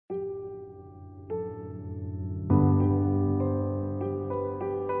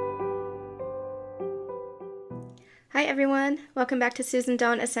Hi everyone, welcome back to Susan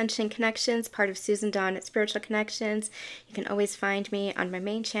Dawn Ascension Connections, part of Susan Dawn Spiritual Connections. You can always find me on my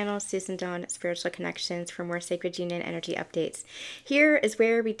main channel, Susan Dawn Spiritual Connections, for more Sacred Union energy updates. Here is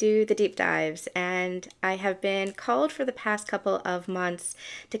where we do the deep dives, and I have been called for the past couple of months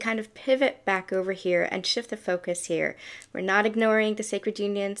to kind of pivot back over here and shift the focus here. We're not ignoring the Sacred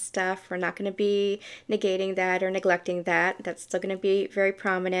Union stuff. We're not going to be negating that or neglecting that. That's still going to be very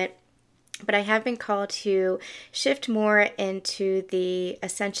prominent. But I have been called to shift more into the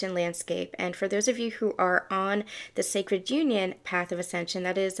ascension landscape. And for those of you who are on the Sacred Union path of ascension,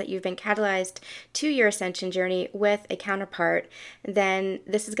 that is, that you've been catalyzed to your ascension journey with a counterpart, then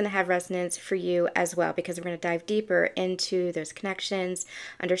this is going to have resonance for you as well, because we're going to dive deeper into those connections,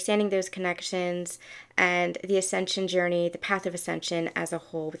 understanding those connections, and the ascension journey, the path of ascension as a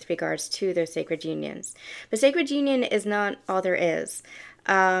whole with regards to those sacred unions. But sacred union is not all there is.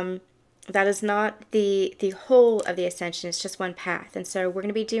 That is not the whole of the ascension. It's just one path. And so we're going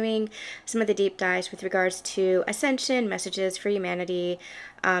to be doing some of the deep dives with regards to ascension, messages for humanity,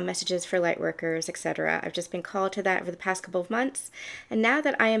 messages for light workers, etc. I've just been called to that over the past couple of months. And now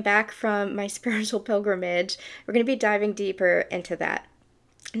that I am back from my spiritual pilgrimage, we're going to be diving deeper into that.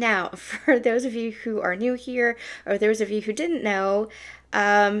 Now, for those of you who are new here, or those of you who didn't know,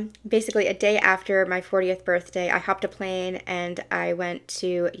 basically a day after my 40th birthday, I hopped a plane and I went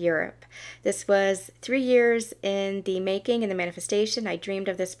to Europe. This was 3 years in the making, in the manifestation. I dreamed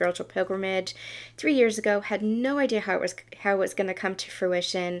of this spiritual pilgrimage 3 years ago, had no idea how it was going to come to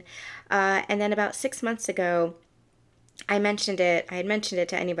fruition. And then about 6 months ago, I had mentioned it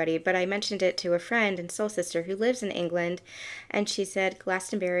to anybody, but I mentioned it to a friend and soul sister who lives in England, and she said,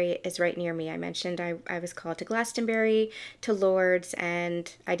 Glastonbury is right near me. I mentioned I was called to Glastonbury, to Lourdes,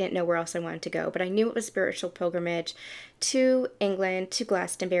 and I didn't know where else I wanted to go, but I knew it was spiritual pilgrimage to England, to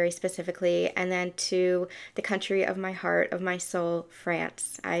Glastonbury specifically, and then to the country of my heart, of my soul,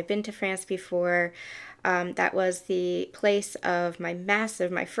 France. I've been to France before. That was the place of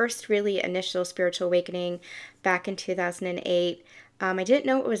my first really initial spiritual awakening back in 2008. I didn't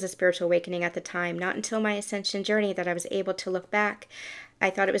know it was a spiritual awakening at the time, not until my ascension journey that I was able to look back. I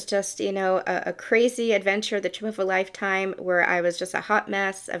thought it was just, a crazy adventure, the trip of a lifetime, where I was just a hot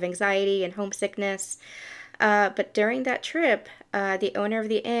mess of anxiety and homesickness. But during that trip, the owner of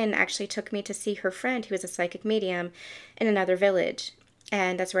the inn actually took me to see her friend, who was a psychic medium, in another village.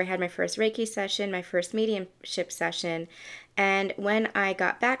 And that's where I had my first Reiki session, my first mediumship session. And when I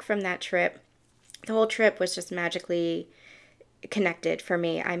got back from that trip, the whole trip was just magically connected for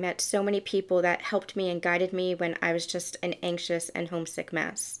me. I met so many people that helped me and guided me when I was just an anxious and homesick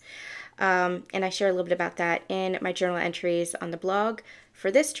mess. And I share a little bit about that in my journal entries on the blog. For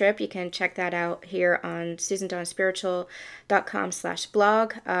this trip, you can check that out here on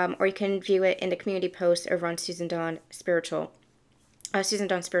susanddawnspiritual.com/blog, or you can view it in the community post over on Susan Dawn Spiritual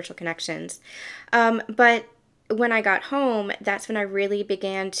Connections. But when I got home, that's when I really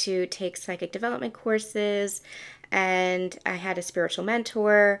began to take psychic development courses, and I had a spiritual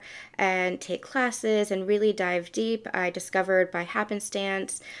mentor and take classes and really dive deep. I discovered by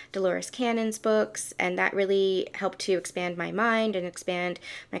happenstance Dolores Cannon's books, and that really helped to expand my mind and expand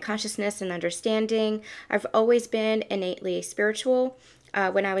my consciousness and understanding. I've always been innately spiritual.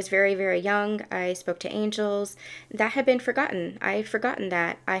 When I was very, very young, I spoke to angels. That had been forgotten. I had forgotten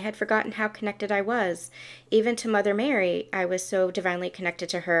that. I had forgotten how connected I was. Even to Mother Mary, I was so divinely connected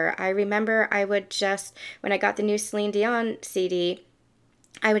to her. I remember I would just, when I got the new Celine Dion CD,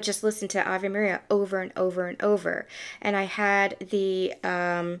 I would just listen to Ave Maria over and over and over. And I had the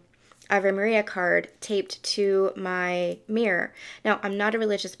Ave Maria card taped to my mirror. Now, I'm not a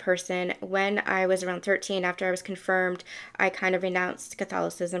religious person. When I was around 13, after I was confirmed, I kind of renounced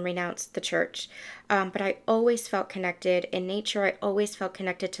Catholicism, renounced the church. But I always felt connected. In nature, I always felt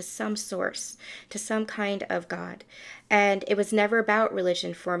connected to some source, to some kind of God. And it was never about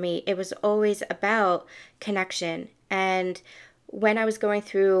religion for me. It was always about connection. And when I was going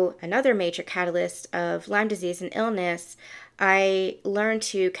through another major catalyst of Lyme disease and illness, I learned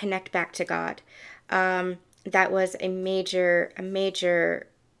to connect back to God. That was a major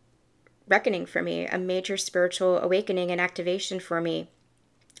reckoning for me, a major spiritual awakening and activation for me.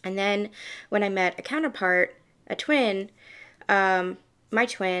 And then when I met a counterpart, a twin, my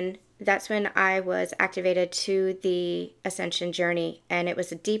twin, that's when I was activated to the ascension journey. And it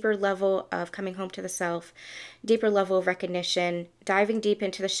was a deeper level of coming home to the self, deeper level of recognition, diving deep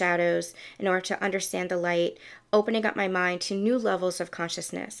into the shadows in order to understand the light, opening up my mind to new levels of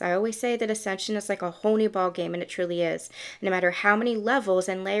consciousness. I always say that ascension is like a whole new ball game, and it truly is. No matter how many levels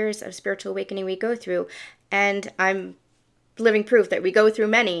and layers of spiritual awakening we go through, and I'm living proof that we go through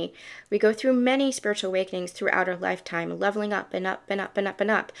many spiritual awakenings throughout our lifetime, leveling up and up and up and up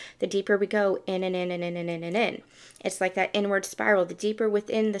and up. The deeper we go in and in and in and in and in. It's like that inward spiral. The deeper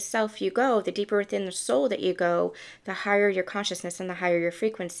within the self you go, the deeper within the soul that you go, the higher your consciousness and the higher your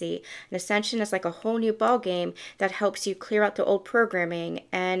frequency. And ascension is like a whole new ball game that helps you clear out the old programming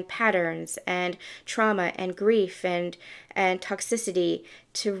and patterns and trauma and grief and toxicity,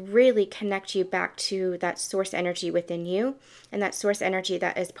 to really connect you back to that source energy within you, and that source energy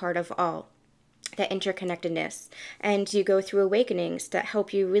that is part of all, that interconnectedness. And you go through awakenings that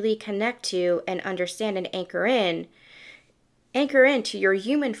help you really connect to and understand and anchor into your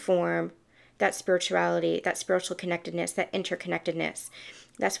human form, that spirituality, that spiritual connectedness, that interconnectedness.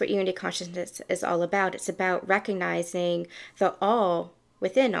 That's what unity consciousness is all about. It's about recognizing the all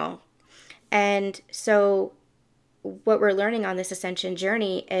within all. And so what we're learning on this ascension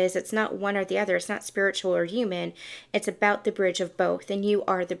journey is it's not one or the other. It's not spiritual or human. It's about the bridge of both, and you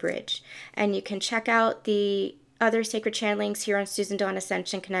are the bridge. And you can check out the other sacred channelings here on Susan Dawn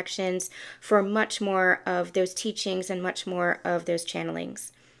Ascension Connections for much more of those teachings and much more of those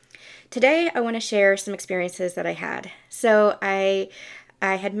channelings. Today, I want to share some experiences that I had. So I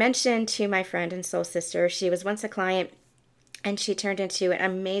had mentioned to my friend and soul sister, she was once a client, and she turned into an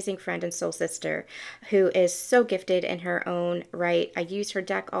amazing friend and soul sister who is so gifted in her own right. I use her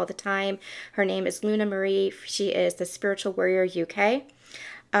deck all the time. Her name is Luna Marie. She is the Spiritual Warrior UK.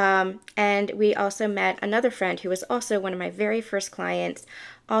 And we also met another friend who was also one of my very first clients,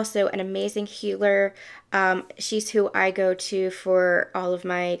 also an amazing healer. She's who I go to for all of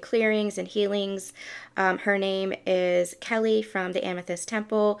my clearings and healings. Her name is Kelly from the Amethyst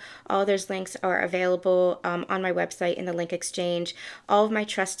Temple. All those links are available on my website in the link exchange. All of my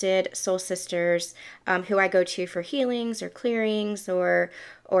trusted soul sisters who I go to for healings or clearings or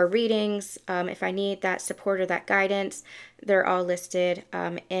readings, if I need that support or that guidance, they're all listed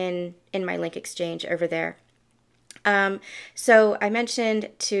in my link exchange over there. So I mentioned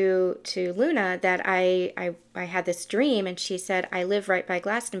to Luna that I had this dream, and she said, I live right by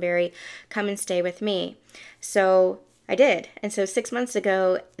Glastonbury, come and stay with me. So I did. And so 6 months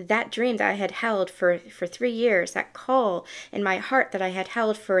ago, that dream that I had held for 3 years, that call in my heart that I had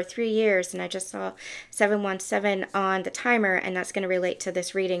held for 3 years, and I just saw 717 on the timer, and that's going to relate to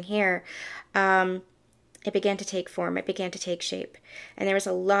this reading here. It began to take form. It began to take shape. And there was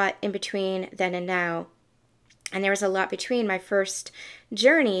a lot in between then and now. And there was a lot between my first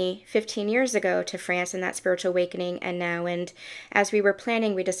journey 15 years ago to France and that spiritual awakening and now. And as we were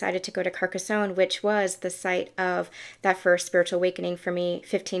planning, we decided to go to Carcassonne, which was the site of that first spiritual awakening for me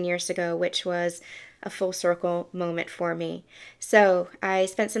 15 years ago, which was a full circle moment for me. So I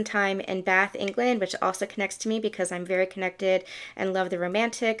spent some time in Bath, England, which also connects to me because I'm very connected and love the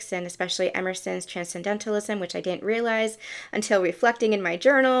Romantics, and especially Emerson's Transcendentalism, which I didn't realize until reflecting in my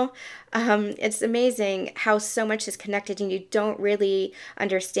journal. It's amazing how so much is connected, and you don't really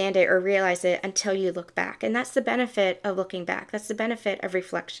understand it or realize it until you look back. And that's the benefit of looking back. That's the benefit of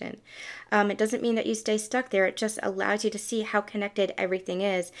reflection. It doesn't mean that you stay stuck there. It just allows you to see how connected everything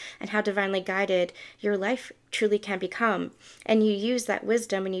is and how divinely guided your life truly can become. And you use that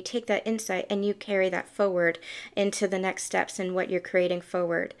wisdom and you take that insight and you carry that forward into the next steps and what you're creating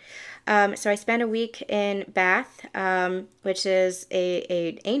forward. So I spent a week in Bath, which is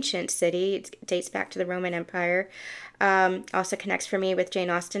a ancient city. It dates back to the Roman Empire. Also connects for me with Jane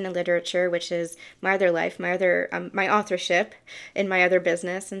Austen and literature, which is my other life, my authorship in my other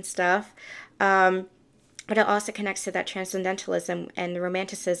business and stuff. But it also connects to that transcendentalism and the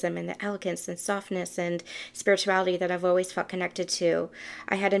romanticism and the elegance and softness and spirituality that I've always felt connected to.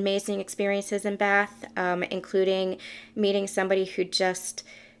 I had amazing experiences in Bath, including meeting somebody who just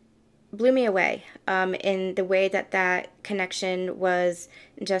blew me away in the way that connection was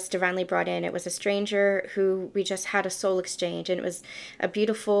just divinely brought in. It was a stranger who we just had a soul exchange, and it was a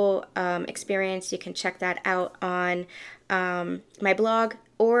beautiful experience. You can check that out on my blog,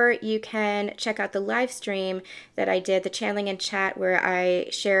 or you can check out the live stream that I did, the channeling and chat, where I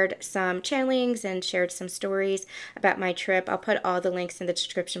shared some channelings and shared some stories about my trip. I'll put all the links in the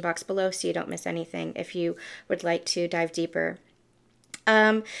description box below so you don't miss anything if you would like to dive deeper.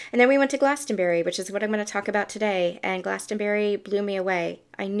 And then we went to Glastonbury, which is what I'm going to talk about today. And Glastonbury blew me away.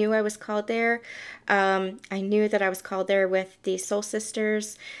 I knew I was called there. I knew that I was called there with the soul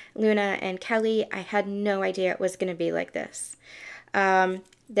sisters, Luna and Kelly. I had no idea it was going to be like this.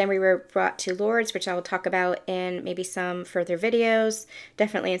 Then we were brought to Lourdes, which I will talk about in maybe some further videos,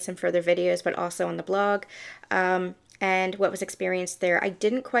 definitely in some further videos, but also on the blog. and what was experienced there. I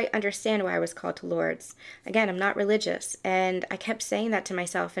didn't quite understand why I was called to Lourdes. Again, I'm not religious, and I kept saying that to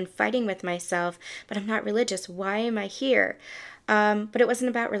myself and fighting with myself, but I'm not religious. Why am I here? But it wasn't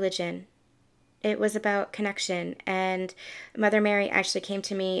about religion. It was about connection, and Mother Mary actually came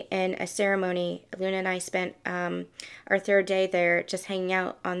to me in a ceremony. Luna and I spent our third day there just hanging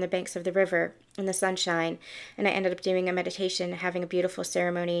out on the banks of the river in the sunshine, and I ended up doing a meditation, having a beautiful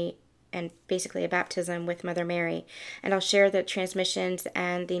ceremony and basically a baptism with Mother Mary. And I'll share the transmissions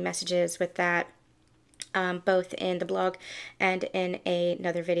and the messages with that both in the blog and in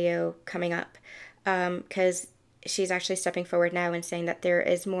another video coming up, because she's actually stepping forward now and saying that there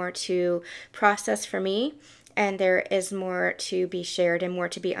is more to process for me, and there is more to be shared and more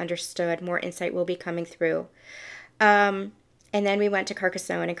to be understood. More insight will be coming through. And then we went to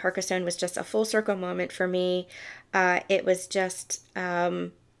Carcassonne, and Carcassonne was just a full circle moment for me. It was just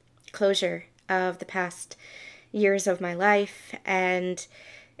closure of the past years of my life, and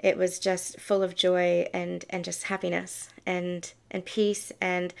it was just full of joy and just happiness and peace.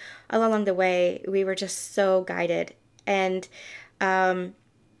 And all along the way, we were just so guided. And well,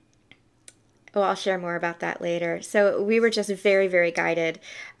 I'll share more about that later. So we were just very, very guided,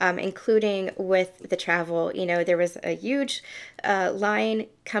 including with the travel. You know, there was a huge line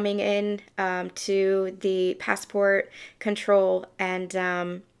coming in to the passport control, and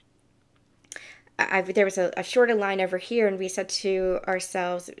there was a shorter line over here, and we said to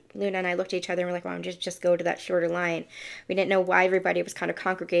ourselves, Luna and I looked at each other and we're like, well, just go to that shorter line. We didn't know why everybody was kind of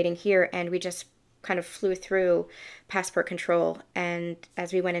congregating here, and we just kind of flew through passport control. And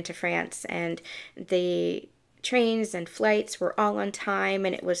as we went into France, and the trains and flights were all on time,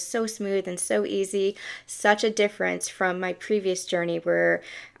 and it was so smooth and so easy. Such a difference from my previous journey where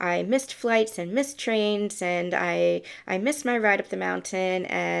I missed flights and missed trains, and I missed my ride up the mountain,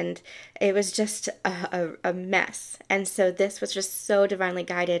 and it was just a mess. And so this was just so divinely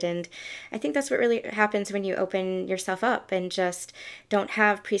guided, and I think that's what really happens when you open yourself up and just don't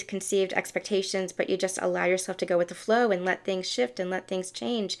have preconceived expectations, but you just allow yourself to go with the flow and let things shift and let things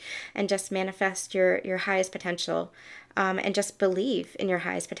change and just manifest your highest potential, and just believe in your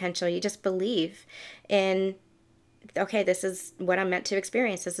highest potential. You just believe in, okay, this is what I'm meant to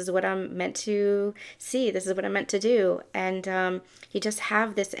experience. This is what I'm meant to see. This is what I'm meant to do. And you just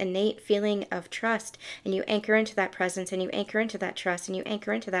have this innate feeling of trust, and you anchor into that presence, and you anchor into that trust, and you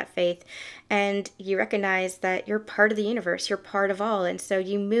anchor into that faith, and you recognize that you're part of the universe. You're part of all. And so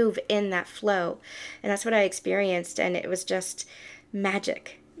you move in that flow. And that's what I experienced. And it was just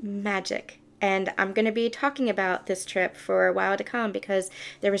magic, magic. And I'm going to be talking about this trip for a while to come, because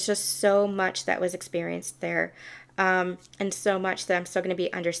there was just so much that was experienced there. And so much that I'm still going to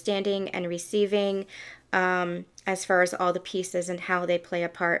be understanding and receiving, as far as all the pieces and how they play a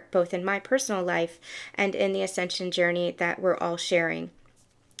part, both in my personal life and in the ascension journey that we're all sharing.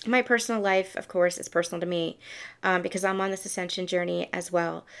 My personal life, of course, is personal to me, because I'm on this ascension journey as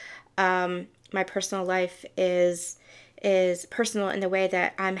well. My personal life is personal in the way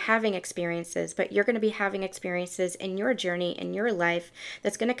that I'm having experiences, but you're going to be having experiences in your journey, in your life,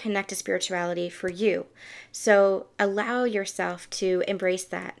 that's going to connect to spirituality for you. So allow yourself to embrace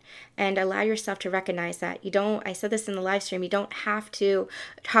that, and allow yourself to recognize that. I said this in the live stream, you don't have to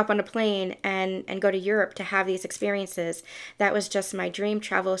hop on a plane and go to Europe to have these experiences. That was just my dream.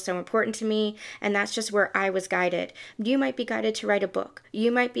 Travel is so important to me, and that's just where I was guided. You might be guided to write a book.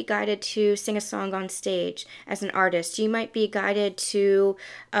 You might be guided to sing a song on stage as an artist. You might be guided to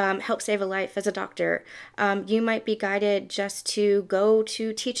help save a life as a doctor. You might be guided just to go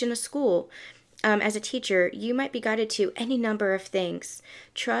to teach in a school. As a teacher, you might be guided to any number of things.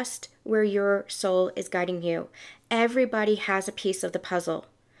 Trust where your soul is guiding you. Everybody has a piece of the puzzle.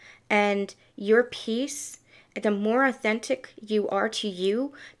 And your piece, the more authentic you are to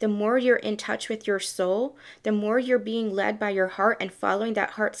you, the more you're in touch with your soul, the more you're being led by your heart and following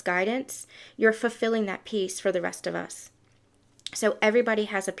that heart's guidance, you're fulfilling that piece for the rest of us. So everybody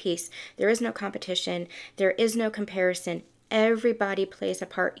has a piece. There is no competition. There is no comparison. Everybody plays a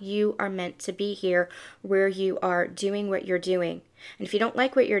part. You are meant to be here where you are doing what you're doing. And if you don't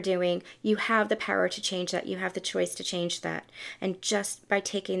like what you're doing, you have the power to change that. You have the choice to change that. And just by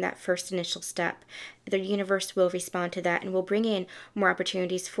taking that first initial step, the universe will respond to that and will bring in more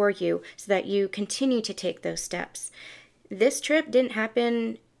opportunities for you so that you continue to take those steps. This trip didn't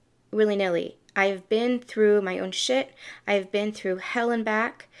happen willy-nilly. I've been through my own shit. I've been through hell and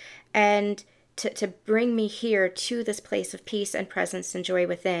back. And to bring me here to this place of peace and presence and joy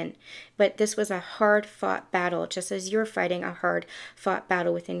within. But this was a hard-fought battle, just as you're fighting a hard-fought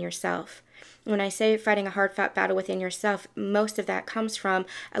battle within yourself. When I say fighting a hard-fought battle within yourself, most of that comes from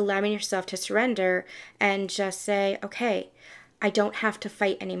allowing yourself to surrender and just say, okay, I don't have to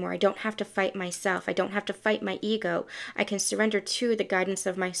fight anymore. I don't have to fight myself. I don't have to fight my ego. I can surrender to the guidance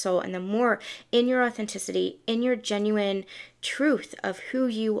of my soul. And the more in your authenticity, in your genuine truth of who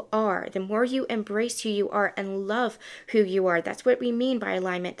you are, the more you embrace who you are and love who you are. That's what we mean by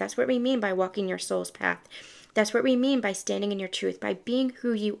alignment. That's what we mean by walking your soul's path. That's what we mean by standing in your truth, by being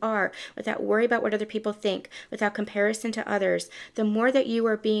who you are without worry about what other people think, without comparison to others. The more that you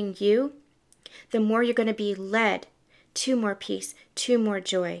are being you, the more you're going to be led to more peace, to more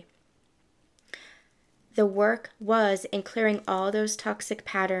joy. The work was in clearing all those toxic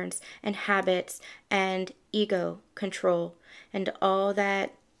patterns and habits and ego control and all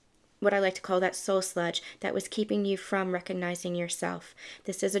that, what I like to call that soul sludge that was keeping you from recognizing yourself.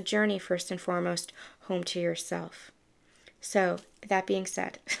 This is a journey, first and foremost, home to yourself. So, that being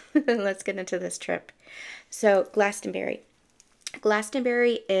said, let's get into this trip. So, Glastonbury.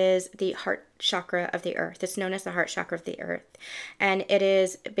 Glastonbury is the heart chakra of the earth. It's known as the heart chakra of the earth. And it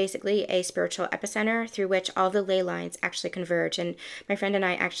is basically a spiritual epicenter through which all the ley lines actually converge. And my friend and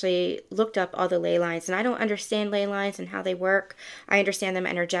I actually looked up all the ley lines. And I don't understand ley lines and how they work. I understand them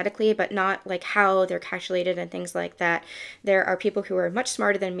energetically, but not like how they're calculated and things like that. There are people who are much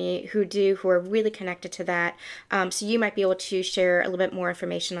smarter than me who are really connected to that. So you might be able to share a little bit more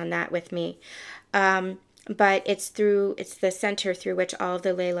information on that with me. But it's the center through which all of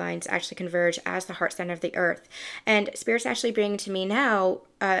the ley lines actually converge as the heart center of the earth. And Spirit's actually bringing to me now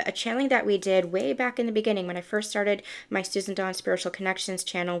a channeling that we did way back in the beginning when I first started my Susan Dawn Spiritual Connections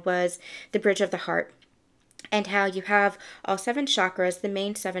channel was the Bridge of the Heart. And how you have all 7 chakras, the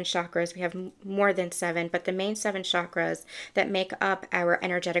main 7 chakras, we have more than 7, but the main 7 chakras that make up our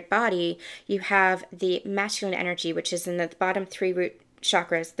energetic body, you have the masculine energy, which is in the bottom 3 root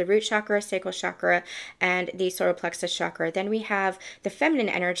chakras, the root chakra, sacral chakra, and the solar plexus chakra. Then we have the feminine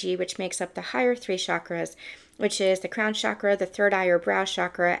energy, which makes up the higher 3 chakras, which is the crown chakra, the third eye or brow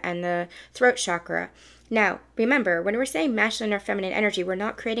chakra, and the throat chakra. Now, remember, when we're saying masculine or feminine energy, we're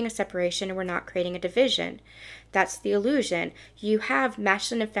not creating a separation and we're not creating a division. That's the illusion. You have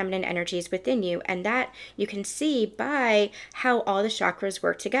masculine and feminine energies within you, and that you can see by how all the chakras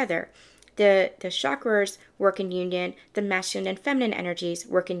work together. The chakras work in union, the masculine and feminine energies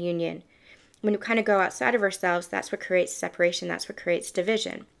work in union. When we kind of go outside of ourselves, that's what creates separation, that's what creates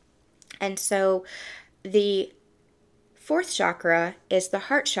division. And so the 4th chakra is the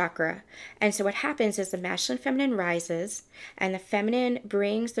heart chakra. And so what happens is the masculine and feminine rises, and the feminine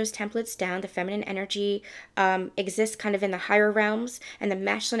brings those templates down. The feminine energy exists kind of in the higher realms, and the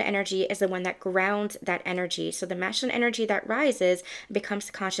masculine energy is the one that grounds that energy. So the masculine energy that rises becomes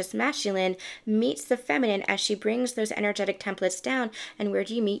the conscious masculine, meets the feminine as she brings those energetic templates down. And where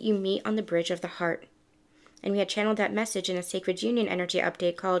do you meet? You meet on the bridge of the heart. And we had channeled that message in a Sacred Union energy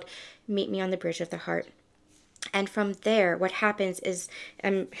update called Meet Me on the Bridge of the Heart. And from there, what happens is,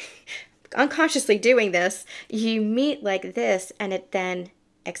 I'm unconsciously doing this, you meet like this, and it then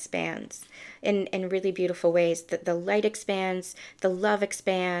expands in really beautiful ways. The light expands, the love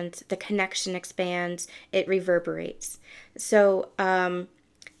expands, the connection expands, it reverberates. So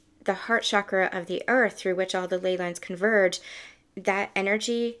the heart chakra of the earth, through which all the ley lines converge, that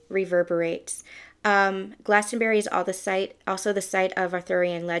energy reverberates. Glastonbury is also the site of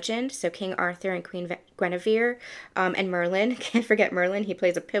Arthurian legend. So King Arthur and Queen Guinevere, and Merlin. Can't forget Merlin. He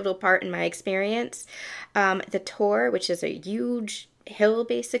plays a pivotal part in my experience. The Tor, which is a huge hill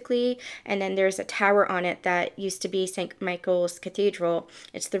basically, and then there's a tower on it that used to be St. Michael's Cathedral.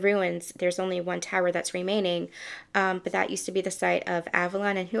 It's the ruins. There's only one tower that's remaining, but that used to be the site of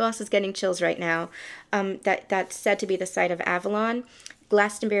Avalon. And who else is getting chills right now? That's said to be the site of Avalon.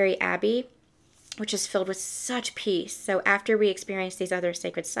 Glastonbury Abbey, which is filled with such peace. So after we experienced these other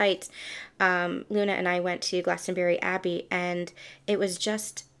sacred sites, Luna and I went to Glastonbury Abbey, and it was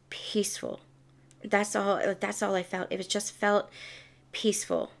just peaceful. That's all I felt. It was just felt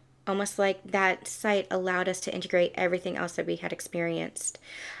peaceful, almost like that site allowed us to integrate everything else that we had experienced.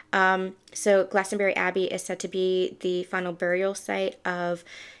 So Glastonbury Abbey is said to be the final burial site of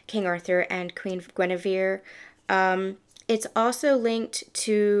King Arthur and Queen Guinevere. It's also linked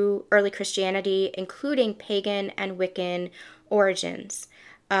to early Christianity, including pagan and Wiccan origins.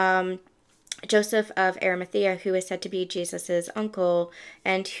 Joseph of Arimathea, who is said to be Jesus's uncle,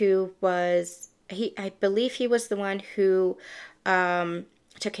 and who was, I believe he was the one who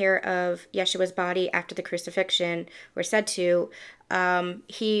took care of Yeshua's body after the crucifixion, or said to,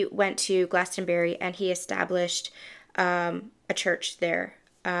 he went to Glastonbury and he established a church there.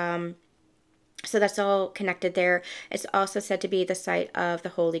 So that's all connected there. It's also said to be the site of the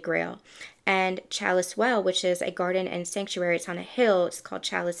Holy Grail. And Chalice Well, which is a garden and sanctuary, it's on a hill. It's called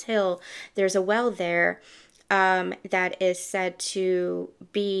Chalice Hill. There's a well there that is said to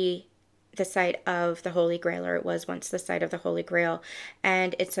be the site of the Holy Grail, or it was once the site of the Holy Grail.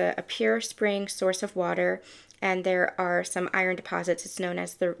 And it's a pure spring source of water. And there are some iron deposits. It's known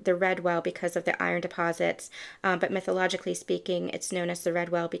as the Red Well because of the iron deposits. But mythologically speaking, it's known as the Red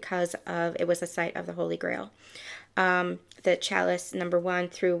Well because of it was a site of the Holy Grail. The chalice, number 1,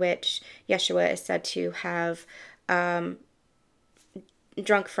 through which Yeshua is said to have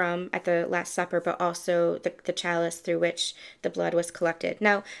drunk from at the Last Supper, but also the chalice through which the blood was collected.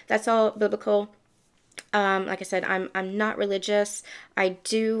 Now, that's all biblical. Like I said, I'm not religious. I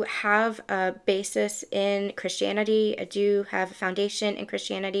do have a basis in Christianity. I do have a foundation in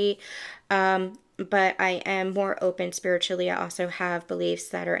Christianity, but I am more open spiritually. I also have beliefs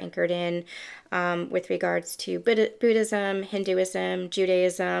that are anchored in with regards to Buddhism, Hinduism,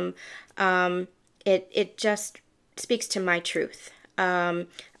 Judaism. It just speaks to my truth.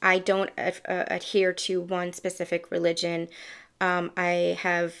 I don't adhere to one specific religion. I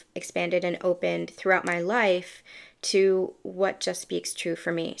have expanded and opened throughout my life to what just speaks true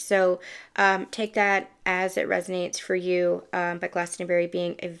for me. So take that as it resonates for you, but Glastonbury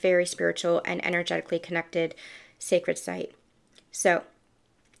being a very spiritual and energetically connected sacred site. So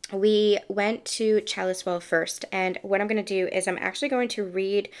we went to Chalice Well first, and what I'm going to do is I'm actually going to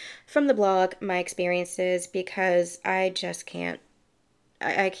read from the blog my experiences because I just can't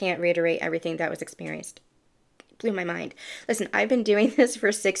reiterate everything that was experienced. Blew my mind. Listen, I've been doing this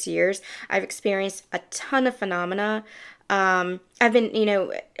for 6 years. I've experienced a ton of phenomena. I've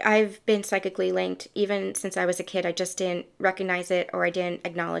been psychically linked even since I was a kid. I just didn't recognize it or I didn't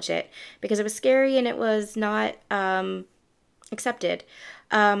acknowledge it because it was scary and it was not accepted.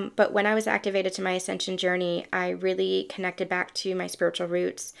 But when I was activated to my ascension journey, I really connected back to my spiritual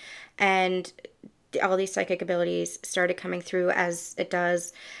roots, and all these psychic abilities started coming through as it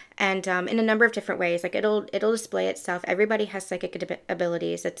does. And in a number of different ways. Like it'll display itself. Everybody has psychic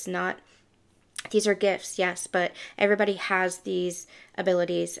abilities. It's not, these are gifts, yes, but everybody has these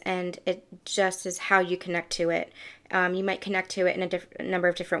abilities, and it just is how you connect to it. You might connect to it in a number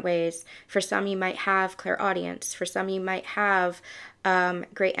of different ways. For some, you might have clairaudience. For some, you might have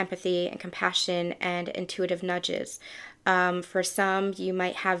great empathy and compassion and intuitive nudges. For some, you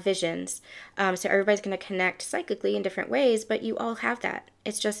might have visions. So everybody's going to connect psychically in different ways, but you all have that.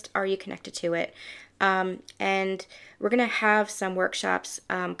 It's just, are you connected to it? And we're going to have some workshops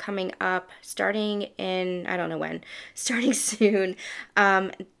coming up starting in, I don't know when, starting soon,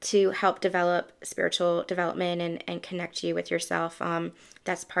 to help develop spiritual development and connect you with yourself.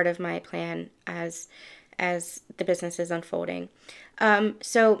 That's part of my plan as the business is unfolding.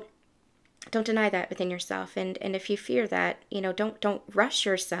 So don't deny that within yourself. And if you fear that, don't rush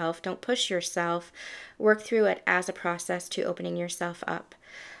yourself. Don't push yourself. Work through it as a process to opening yourself up.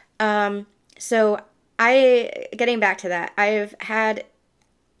 So getting back to that, I've had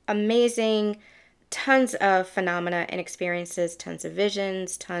amazing, tons of phenomena and experiences, tons of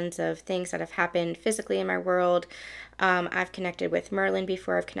visions, tons of things that have happened physically in my world. I've connected with Merlin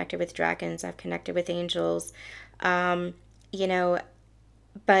before. I've connected with dragons. I've connected with angels. But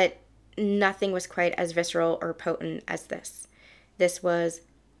nothing was quite as visceral or potent as this. This was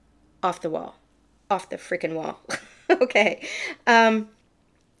off the wall. Off the freaking wall. Okay.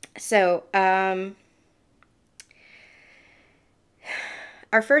 So, our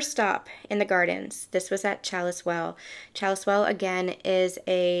first stop in the gardens, this was at Chalice Well. Chalice Well, again, it's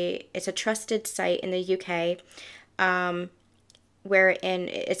a trusted site in the UK, wherein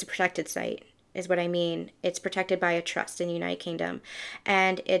it's a protected site, is what I mean. It's protected by a trust in the United Kingdom.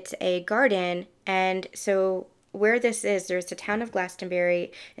 And it's a garden, and so where this is, there's the town of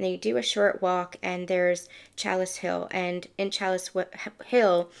Glastonbury, and then you do a short walk, and there's Chalice Hill. And in Chalice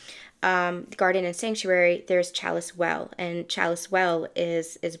Hill, garden and sanctuary, there's Chalice Well, and Chalice Well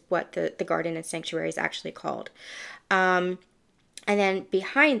is what the garden and sanctuary is actually called. And then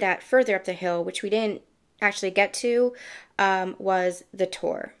behind that, further up the hill, which we didn't actually get to, was the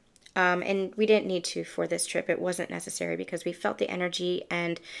Tor. And we didn't need to for this trip. It wasn't necessary because we felt the energy,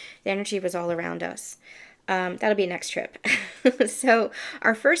 and the energy was all around us. That'll be next trip. So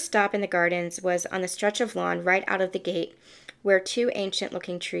our first stop in the gardens was on the stretch of lawn right out of the gate, where two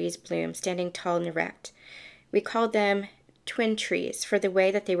ancient-looking trees bloom, standing tall and erect. We called them twin trees for the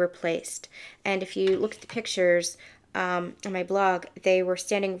way that they were placed. And if you look at the pictures on my blog, they were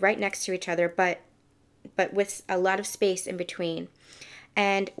standing right next to each other, but but with a lot of space in between.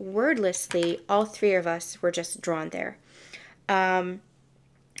 And wordlessly, all three of us were just drawn there.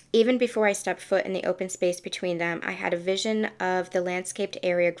 Even before I stepped foot in the open space between them, I had a vision of the landscaped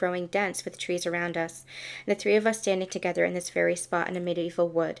area growing dense with trees around us, and the three of us standing together in this very spot in a medieval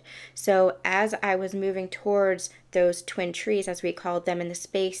wood. So as I was moving towards those twin trees, as we called them, in the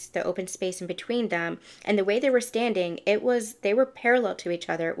space, the open space in between them, and the way they were standing, they were parallel to each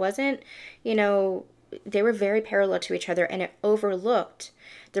other. It wasn't, they were very parallel to each other, and it overlooked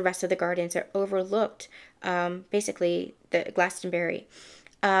the rest of the gardens. It overlooked basically the Glastonbury.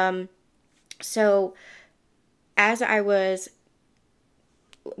 So as I was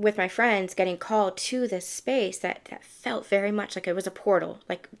with my friends getting called to this space that felt very much like it was a portal,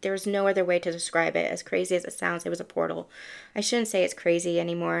 like there's no other way to describe it. As crazy as it sounds, it was a portal. I shouldn't say it's crazy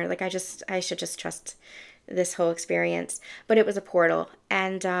anymore. Like I should just trust this whole experience, but it was a portal.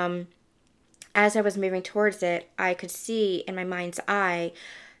 And, as I was moving towards it, I could see in my mind's eye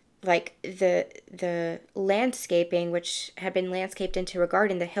like the landscaping, which had been landscaped into a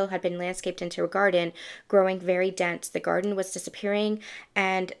garden, the hill had been landscaped into a garden, growing very dense. The garden was disappearing,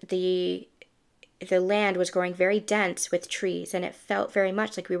 and the land was growing very dense with trees, and it felt very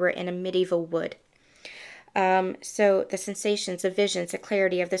much like we were in a medieval wood. So the sensations, the visions, the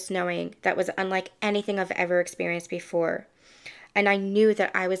clarity of this knowing that was unlike anything I've ever experienced before. And I knew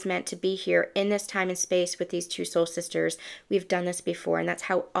that I was meant to be here in this time and space with these two soul sisters. We've done this before, and that's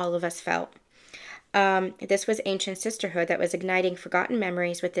how all of us felt. This was ancient sisterhood that was igniting forgotten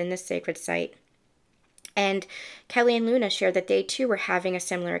memories within this sacred site. And Kelly and Luna shared that they too were having a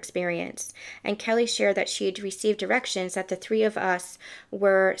similar experience. And Kelly shared that she'd received directions that the three of us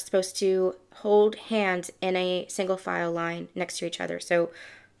were supposed to hold hands in a single file line next to each other. So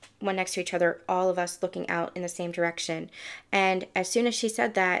one next to each other, all of us looking out in the same direction. And as soon as she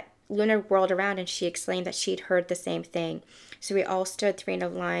said that, Luna whirled around and she exclaimed that she'd heard the same thing. So we all stood three in a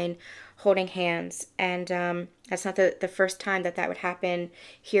line holding hands. And that's not the first time that would happen.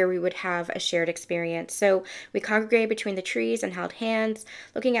 Here we would have a shared experience. So we congregated between the trees and held hands,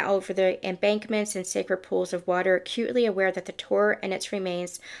 looking out over the embankments and sacred pools of water, acutely aware that the Tor and its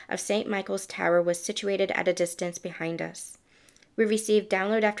remains of St. Michael's Tower was situated at a distance behind us. We received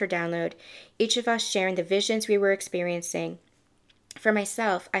download after download, each of us sharing the visions we were experiencing. For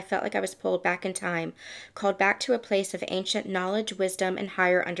myself, I felt like I was pulled back in time, called back to a place of ancient knowledge, wisdom, and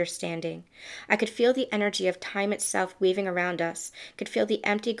higher understanding. I could feel the energy of time itself weaving around us, could feel the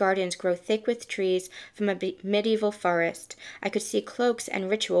empty gardens grow thick with trees from a medieval forest. I could see cloaks and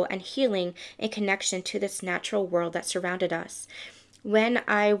ritual and healing in connection to this natural world that surrounded us. When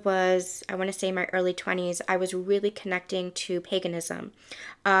I want to say my early 20s, I was really connecting to paganism.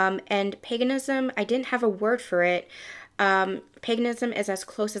 And paganism, I didn't have a word for it. Paganism is as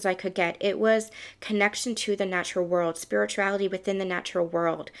close as I could get. It was connection to the natural world, spirituality within the natural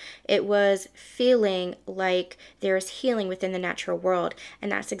world. It was feeling like there is healing within the natural world,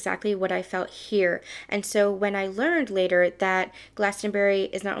 and that's exactly what I felt here. And so when I learned later that Glastonbury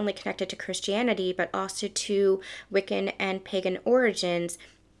is not only connected to Christianity, but also to Wiccan and pagan origins,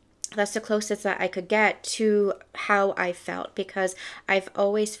 that's the closest that I could get to how I felt, because I've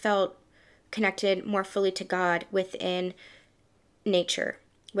always felt connected more fully to God within nature,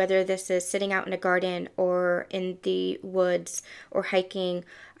 whether this is sitting out in a garden or in the woods or hiking.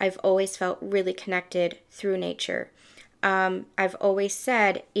 I've always felt really connected through nature. I've always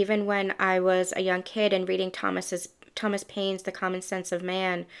said, even when I was a young kid and reading Thomas Paine's The Common Sense of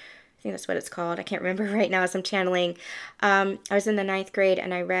Man, I think that's what it's called, I can't remember right now as I'm channeling, I was in the 9th grade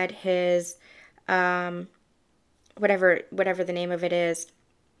and I read his whatever the name of it is.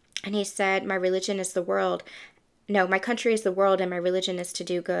 And he said, my religion is the world. No, my country is the world and my religion is to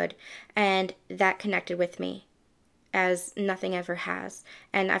do good. And that connected with me as nothing ever has.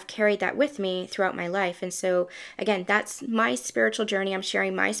 And I've carried that with me throughout my life. And so, again, that's my spiritual journey. I'm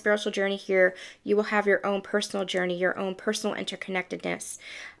sharing my spiritual journey here. You will have your own personal journey, your own personal interconnectedness.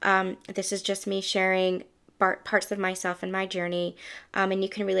 This is just me sharing parts of myself and my journey, and you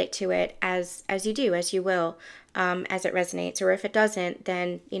can relate to it as you do, as you will, as it resonates. Or if it doesn't,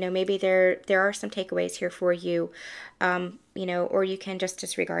 then maybe there are some takeaways here for you, or you can just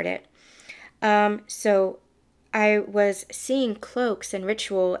disregard it. So I was seeing cloaks and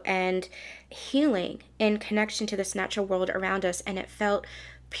ritual and healing in connection to this natural world around us, and it felt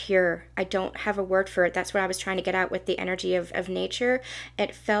pure. I don't have a word for it. That's what I was trying to get at with the energy of nature.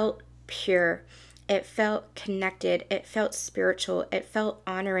 It felt pure. It felt connected. It felt spiritual. It felt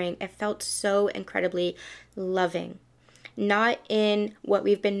honoring. It felt so incredibly loving. Not in what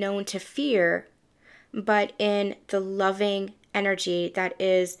we've been known to fear, but in the loving energy that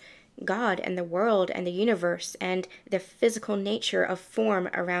is God and the world and the universe and the physical nature of form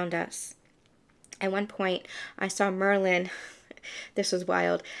around us. At one point, I saw Merlin. This was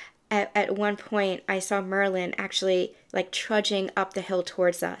wild. At one point, I saw Merlin actually like trudging up the hill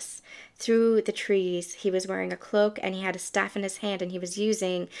towards us through the trees. He was wearing a cloak and he had a staff in his hand, and he was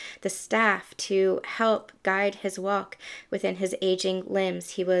using the staff to help guide his walk within his aging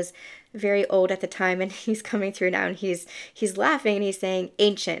limbs. He was very old at the time, and he's coming through now, and he's laughing and he's saying,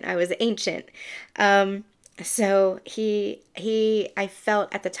 "Ancient, I was ancient." So I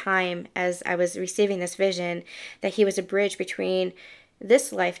felt at the time as I was receiving this vision that he was a bridge between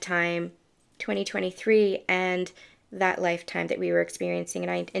this lifetime, 2023, and that lifetime that we were experiencing. And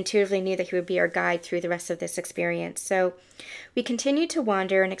I intuitively knew that he would be our guide through the rest of this experience. So we continued to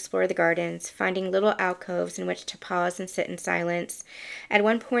wander and explore the gardens, finding little alcoves in which to pause and sit in silence. At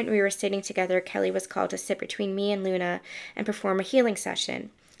one point we were sitting together. Kelly was called to sit between me and Luna and perform a healing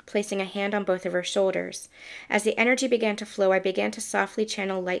session, placing a hand on both of her shoulders. As the energy began to flow, I began to softly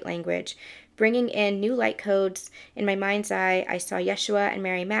channel light language, bringing in new light codes. In my mind's eye, I saw Yeshua and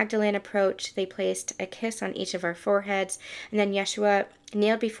Mary Magdalene approach. They placed a kiss on each of our foreheads, and then Yeshua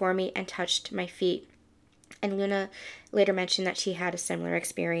kneeled before me and touched my feet. And Luna later mentioned that she had a similar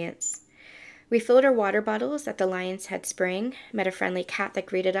experience. We filled our water bottles at the Lion's Head Spring, met a friendly cat that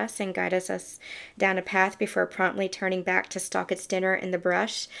greeted us and guided us down a path before promptly turning back to stalk its dinner in the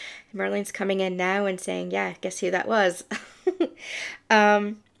brush. Merlin's coming in now and saying, "Yeah, guess who that was?"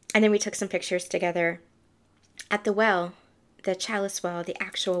 And then we took some pictures together. At the well, the chalice well, the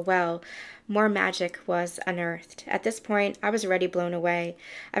actual well, more magic was unearthed. At this point, I was already blown away.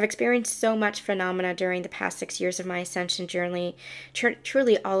 I've experienced so much phenomena during the past 6 years of my ascension journey,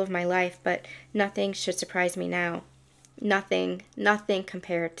 truly all of my life, but nothing should surprise me now. Nothing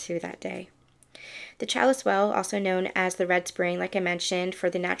compared to that day. The chalice well, also known as the Red Spring, like I mentioned,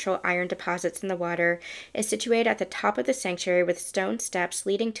 for the natural iron deposits in the water, is situated at the top of the sanctuary with stone steps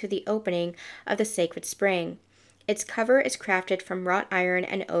leading to the opening of the sacred spring. Its cover is crafted from wrought iron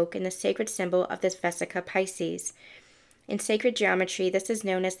and oak in the sacred symbol of the Vesica Pisces. In sacred geometry, this is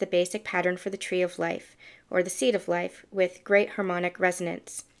known as the basic pattern for the tree of life, or the seed of life, with great harmonic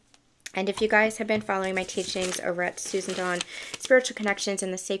resonance. And if you guys have been following my teachings over at Susan Dawn Spiritual Connections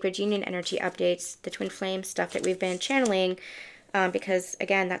and the Sacred Union Energy Updates, the Twin Flame stuff that we've been channeling, because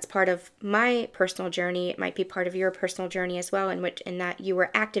again, that's part of my personal journey. It might be part of your personal journey as well, in that you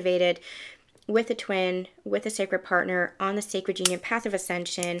were activated with a twin, with a sacred partner on the Sacred Union Path of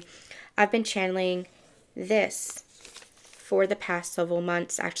Ascension. I've been channeling this for the past several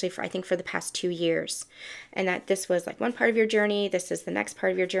months, actually I think for the past 2 years. And that this was like one part of your journey, this is the next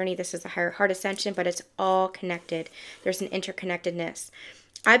part of your journey, this is the higher heart ascension, but it's all connected. There's an interconnectedness.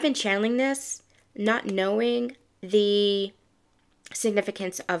 I've been channeling this, not knowing the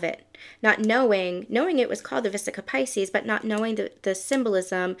significance of it. Not knowing it was called the Vesica Pisces, but not knowing the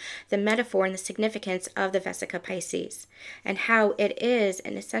symbolism, the metaphor, and the significance of the Vesica Pisces, and how it is,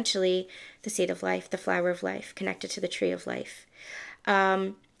 and essentially, the seed of life, the flower of life, connected to the tree of life.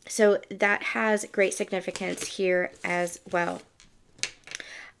 So that has great significance here as well.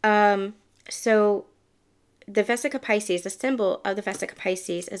 So the Vesica Pisces, the symbol of the Vesica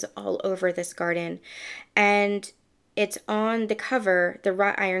Pisces, is all over this garden, and it's on the cover, the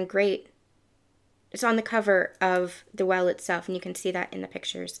wrought iron grate. It's on the cover of the well itself, and you can see that in the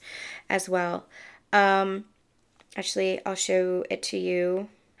pictures as well. Actually, I'll show it to you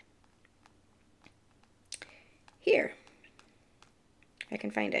here, if I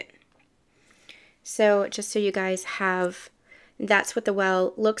can find it. So just so you guys have, that's what the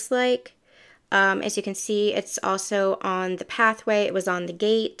well looks like. As you can see, it's also on the pathway. It was on the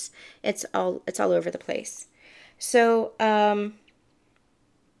gate. It's all over the place. So,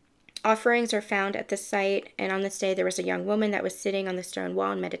 offerings are found at this site, and on this day there was a young woman that was sitting on the stone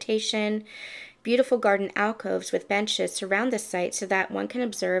wall in meditation. Beautiful garden alcoves with benches surround this site so that one can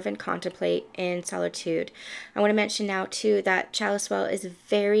observe and contemplate in solitude. I want to mention now too that chalice well is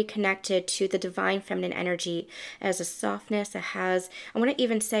very connected to the divine feminine energy. It has a softness, it has, I want to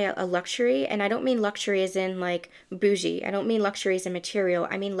even say a luxury, and I don't mean luxury as in like bougie. I don't mean luxury as in material.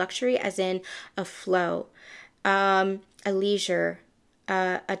 I mean luxury as in a flow. A leisure,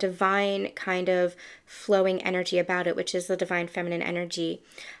 a divine kind of flowing energy about it, which is the divine feminine energy.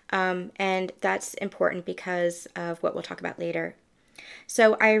 And that's important because of what we'll talk about later.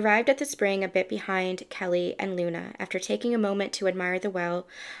 So I arrived at the spring a bit behind Kelly and Luna. After taking a moment to admire the well,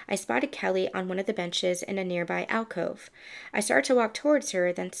 I spotted Kelly on one of the benches in a nearby alcove. I started to walk towards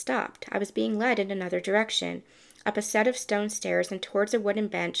her, then stopped. I was being led in another direction, up a set of stone stairs and towards a wooden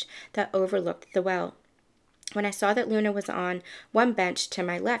bench that overlooked the well. When I saw that Luna was on one bench to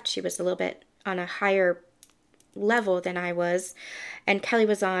my left, she was a little bit on a higher level than I was, and Kelly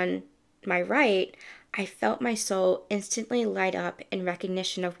was on my right, I felt my soul instantly light up in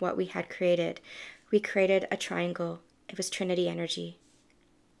recognition of what we had created. We created a triangle. It was Trinity energy.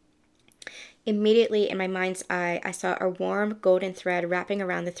 Immediately in my mind's eye, I saw a warm golden thread wrapping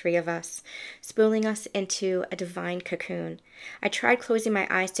around the three of us, spooling us into a divine cocoon. I tried closing my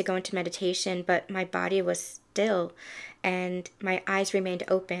eyes to go into meditation, but my body was still and my eyes remained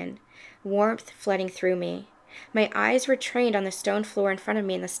open, warmth flooding through me. My eyes were trained on the stone floor in front of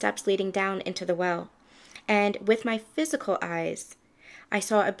me and the steps leading down into the well. And with my physical eyes, I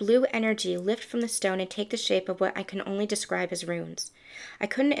saw a blue energy lift from the stone and take the shape of what I can only describe as runes. I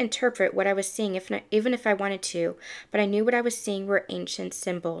couldn't interpret what I was seeing even if I wanted to, but I knew what I was seeing were ancient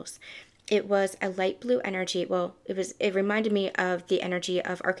symbols. It was a light blue energy. Well, it reminded me of the energy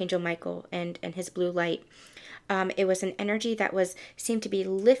of Archangel Michael and his blue light. It was an energy that seemed to be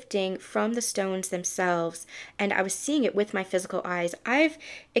lifting from the stones themselves, and I was seeing it with my physical eyes. I've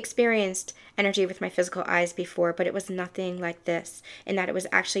experienced energy with my physical eyes before, but it was nothing like this, in that it was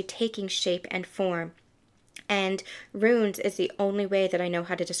actually taking shape and form. And runes is the only way that I know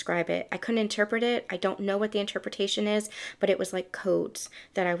how to describe it. I couldn't interpret it. I don't know what the interpretation is, but it was like codes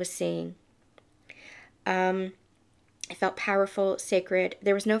that I was seeing. It felt powerful, sacred.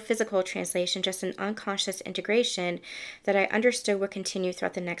 There was no physical translation, just an unconscious integration that I understood would continue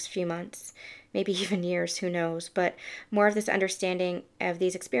throughout the next few months, maybe even years, who knows. But more of this understanding of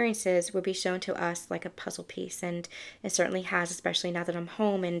these experiences would be shown to us like a puzzle piece, and it certainly has, especially now that I'm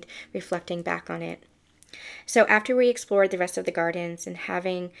home and reflecting back on it. So after we explored the rest of the gardens and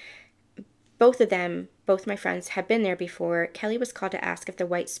having both my friends had been there before, Kelly was called to ask if the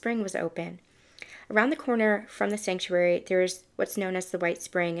White Spring was open. Around the corner from the sanctuary, there's what's known as the White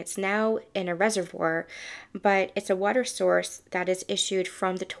Spring. It's now in a reservoir, but it's a water source that is issued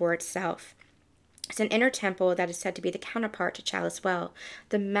from the Tor itself. It's an inner temple that is said to be the counterpart to Chalice Well,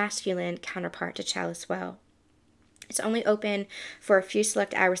 the masculine counterpart to Chalice Well. It's only open for a few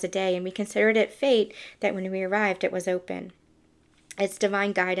select hours a day, and we considered it fate that when we arrived, it was open. It's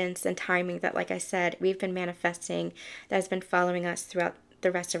divine guidance and timing that, like I said, we've been manifesting, that has been following us throughout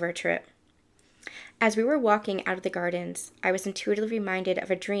the rest of our trip. As we were walking out of the gardens, I was intuitively reminded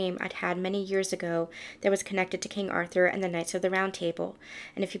of a dream I'd had many years ago that was connected to King Arthur and the Knights of the Round Table.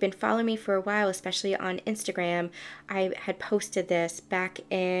 And if you've been following me for a while, especially on Instagram, I had posted this back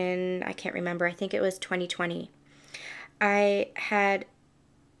in, I can't remember, I think it was 2020. I had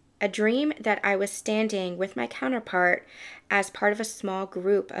a dream that I was standing with my counterpart as part of a small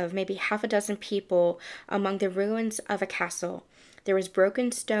group of maybe half a dozen people among the ruins of a castle. There was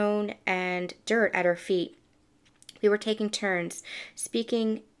broken stone and dirt at our feet. We were taking turns,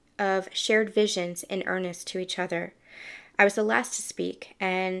 speaking of shared visions in earnest to each other. I was the last to speak,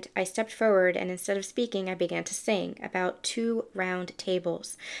 and I stepped forward, and instead of speaking, I began to sing about 2 round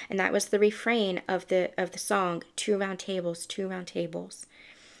tables. And that was the refrain of the song, 2 round tables, 2 round tables.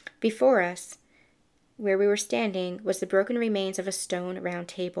 Before us, where we were standing, was the broken remains of a stone round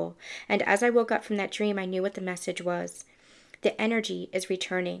table. And as I woke up from that dream, I knew what the message was. The energy is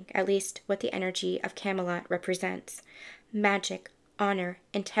returning, at least what the energy of Camelot represents. Magic, honor,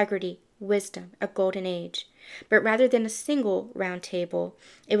 integrity, wisdom, a golden age. But rather than a single round table,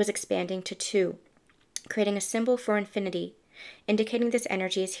 it was expanding to 2, creating a symbol for infinity, indicating this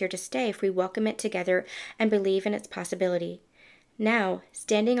energy is here to stay if we welcome it together and believe in its possibility. Now,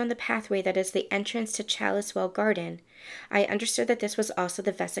 standing on the pathway that is the entrance to Chalice Well Garden, I understood that this was also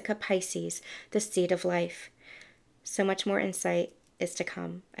the Vesica Pisces, the seed of life. So much more insight is to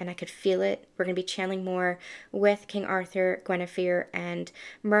come, and I could feel it. We're going to be channeling more with King Arthur, Guinevere, and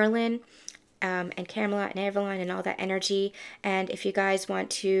Merlin, and Camelot and Avalon and all that energy. And if you guys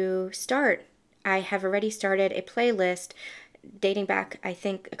want to start, I have already started a playlist dating back, I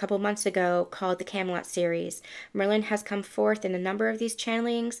think, a couple months ago called the Camelot series. Merlin has come forth in a number of these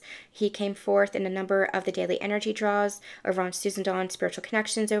channelings. He came forth in a number of the daily energy draws over on Susan Dawn Spiritual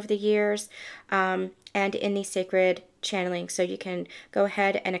Connections over the years, and in these sacred channelings. So you can go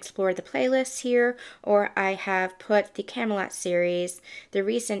ahead and explore the playlists here, or I have put the Camelot series, the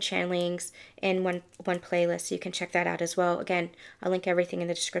recent channelings, in one playlist, so you can check that out as well. Again, I'll link everything in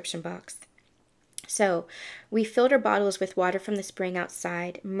the description box. So we filled our bottles with water from the spring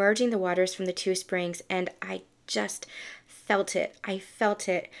outside, merging the waters from the 2 springs, and I just felt it. I felt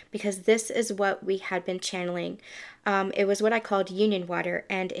it because this is what we had been channeling. It was what I called union water.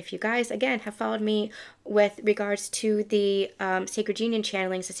 And if you guys, again, have followed me with regards to the Sacred Union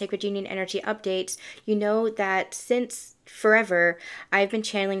channelings, the Sacred Union energy updates, you know that since forever, I've been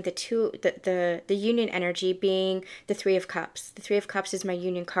channeling the union energy being the Three of Cups. The Three of Cups is my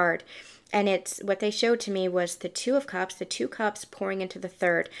union card. And it's what they showed to me was the Two of Cups, the two cups pouring into the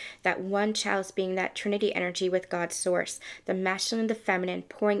third, that one chalice being that Trinity energy with God's source, the masculine, the feminine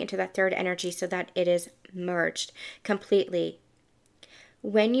pouring into that third energy so that it is merged completely.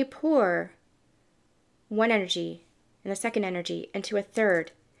 When you pour one energy and the second energy into a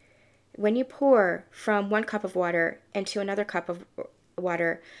third, when you pour from one cup of water into another cup of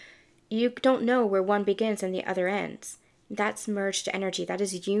water, you don't know where one begins and the other ends. That's merged energy. That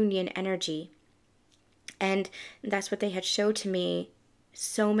is union energy. And that's what they had showed to me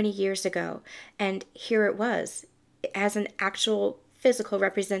so many years ago. And here it was as an actual physical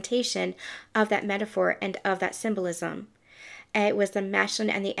representation of that metaphor and of that symbolism. And it was the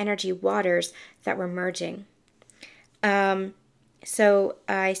masculine and the energy waters that were merging. So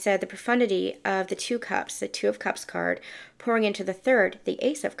I said the profundity of the two cups, the Two of Cups card, pouring into the third, the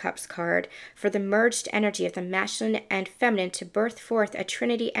Ace of Cups card, for the merged energy of the masculine and feminine to birth forth a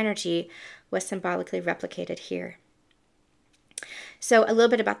Trinity energy, was symbolically replicated here. So a little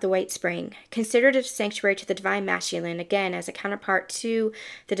bit about the white spring. Considered a sanctuary to the divine masculine, again, as a counterpart to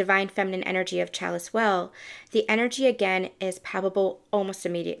the divine feminine energy of Chalice Well, the energy again is palpable almost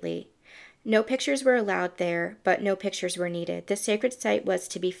immediately. No pictures were allowed there, but no pictures were needed. This sacred site was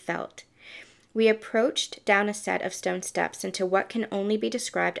to be felt. We approached down a set of stone steps into what can only be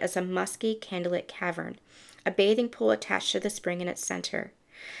described as a musky, candlelit cavern, a bathing pool attached to the spring in its center.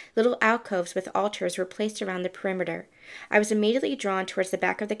 Little alcoves with altars were placed around the perimeter. I was immediately drawn towards the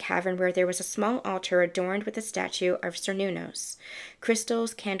back of the cavern where there was a small altar adorned with a statue of Cernunnos,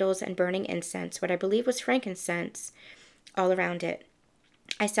 crystals, candles, and burning incense, what I believe was frankincense, all around it.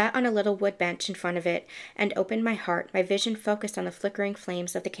 I sat on a little wood bench in front of it and opened my heart, my vision focused on the flickering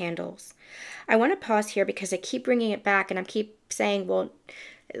flames of the candles. I want to pause here because I keep bringing it back and I keep saying, well,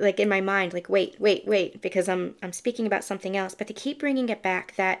 like in my mind, like, wait, because I'm speaking about something else. But to keep bringing it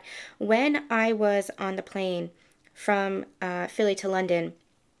back, that when I was on the plane from Philly to London,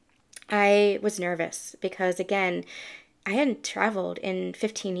 I was nervous because, again, I hadn't traveled in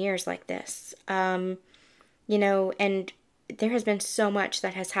 15 years like this, and there has been so much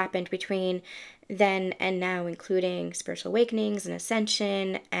that has happened between then and now, including spiritual awakenings and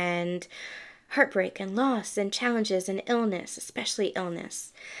ascension and heartbreak and loss and challenges and illness, especially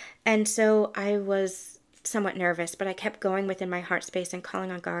illness. And so I was somewhat nervous, but I kept going within my heart space and calling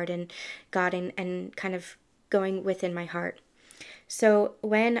on God and kind of going within my heart. So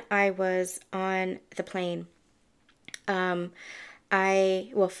when I was on the plane, first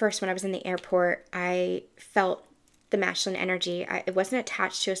when I was in the airport, I felt the masculine energy. It wasn't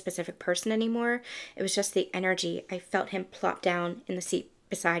attached to a specific person anymore. It was just the energy. I felt him plop down in the seat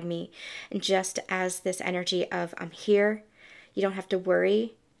beside me. And just as this energy of, I'm here, you don't have to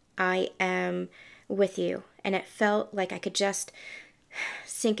worry, I am with you. And it felt like I could just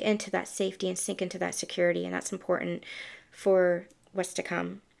sink into that safety and sink into that security. And that's important for what's to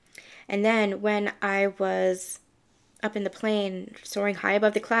come. And then when I was up in the plane, soaring high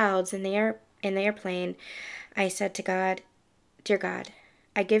above the clouds in the airplane, I said to God, Dear God,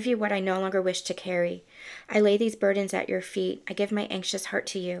 I give you what I no longer wish to carry. I lay these burdens at your feet. I give my anxious heart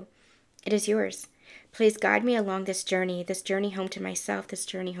to you. It is yours. Please guide me along this journey home to myself, this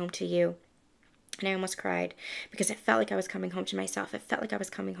journey home to you. And I almost cried because it felt like I was coming home to myself. It felt like I was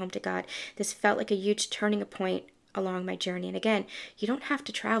coming home to God. This felt like a huge turning point along my journey. And again, you don't have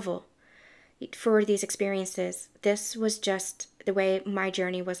to travel for these experiences. This was just the way my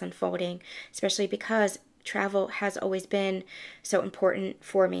journey was unfolding, especially because travel has always been so important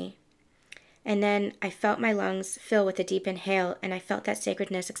for me. And then I felt my lungs fill with a deep inhale, and I felt that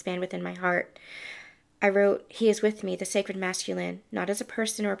sacredness expand within my heart. I wrote, He is with me, the sacred masculine, not as a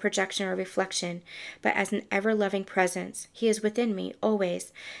person or a projection or a reflection, but as an ever-loving presence. He is within me,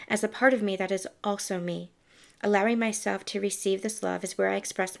 always, as a part of me that is also me. Allowing myself to receive this love is where I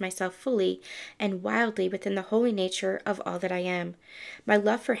express myself fully and wildly within the holy nature of all that I am. My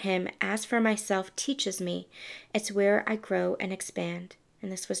love for him, as for myself, teaches me. It's where I grow and expand.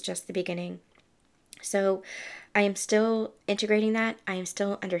 And this was just the beginning. So I am still integrating that. I am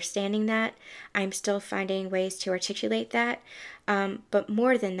still understanding that. I am still finding ways to articulate that. But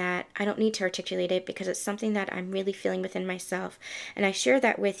more than that, I don't need to articulate it because it's something that I'm really feeling within myself. And I share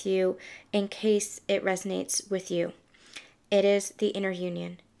that with you in case it resonates with you. It is the inner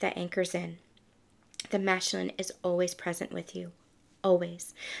union that anchors in. The masculine is always present with you.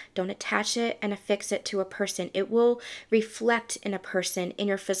 Always. Don't attach it and affix it to a person. It will reflect in a person in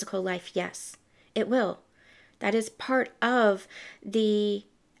your physical life, yes. It will. That is part of the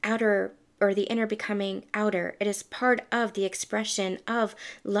outer or the inner becoming outer. It is part of the expression of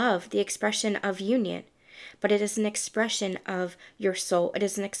love, the expression of union. But it is an expression of your soul. It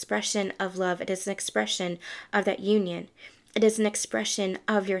is an expression of love. It is an expression of that union. It is an expression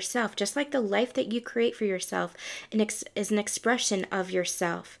of yourself. Just like the life that you create for yourself is an expression of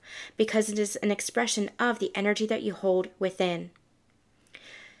yourself, because it is an expression of the energy that you hold within.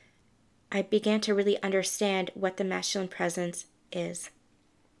 I began to really understand what the masculine presence is.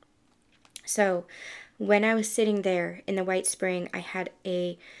 So when I was sitting there in the White Spring, I had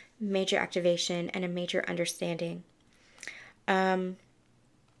a major activation and a major understanding. Let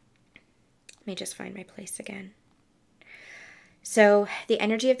me just find my place again. So the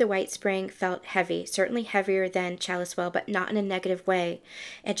energy of the White Spring felt heavy, certainly heavier than Chalice Well, but not in a negative way.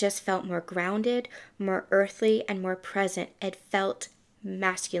 It just felt more grounded, more earthly, and more present. It felt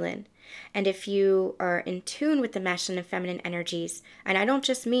masculine. And if you are in tune with the masculine and feminine energies, and I don't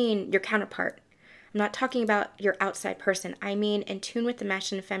just mean your counterpart, I'm not talking about your outside person. I mean in tune with the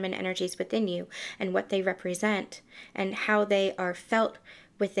masculine and feminine energies within you and what they represent and how they are felt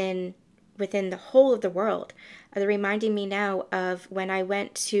within the whole of the world. They're reminding me now of when I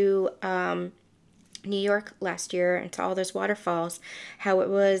went to New York last year and to all those waterfalls, how it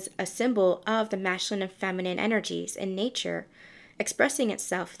was a symbol of the masculine and feminine energies in nature, expressing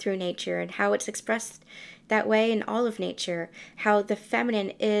itself through nature, and how it's expressed that way in all of nature, how the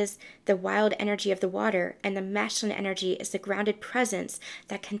feminine is the wild energy of the water and the masculine energy is the grounded presence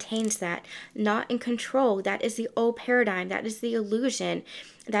that contains that, not in control. That is the old paradigm, that is the illusion,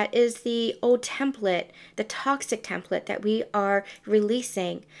 that is the old template, the toxic template that we are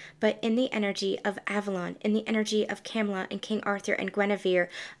releasing, but in the energy of Avalon, in the energy of Camelot and King Arthur and Guinevere,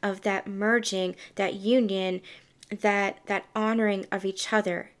 of that merging, that union, that honoring of each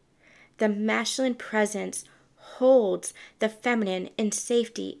other. The masculine presence holds the feminine in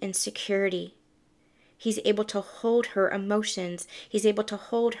safety and security. He's able to hold her emotions. He's able to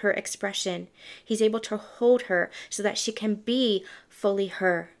hold her expression. He's able to hold her so that she can be fully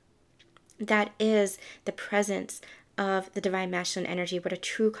her. That is the presence of the divine masculine energy, what a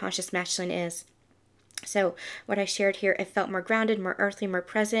true conscious masculine is. So what I shared here, it felt more grounded, more earthly, more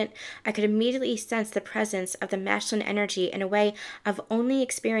present. I could immediately sense the presence of the masculine energy in a way I've only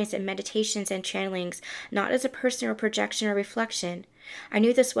experienced in meditations and channelings, not as a personal projection or reflection. I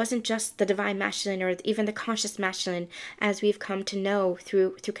knew this wasn't just the divine masculine or even the conscious masculine as we've come to know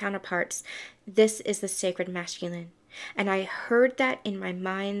through counterparts. This is the sacred masculine. And I heard that in my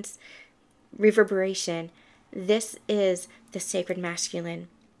mind's reverberation. This is the sacred masculine.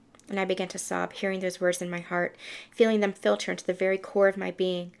 And I began to sob, hearing those words in my heart, feeling them filter into the very core of my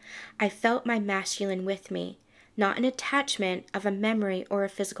being. I felt my masculine with me, not an attachment of a memory or a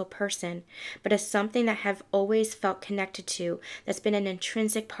physical person, but as something that I have always felt connected to, that's been an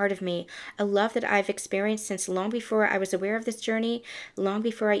intrinsic part of me, a love that I've experienced since long before I was aware of this journey, long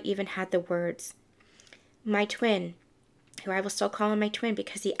before I even had the words. My twin, who I will still call him my twin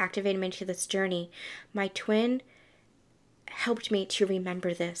because he activated me into this journey, my twin helped me to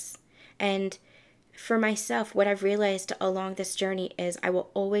remember this. And for myself, what I've realized along this journey is I will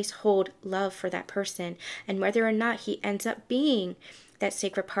always hold love for that person. And whether or not he ends up being that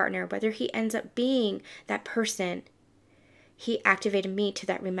sacred partner, whether he ends up being that person, he activated me to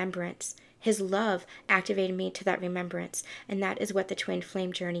that remembrance. His love activated me to that remembrance. And that is what the twin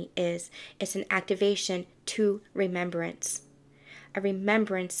flame journey is. It's an activation to remembrance. A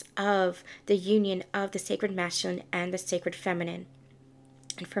remembrance of the union of the sacred masculine and the sacred feminine.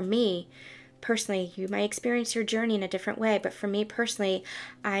 And for me, personally, you might experience your journey in a different way, but for me personally,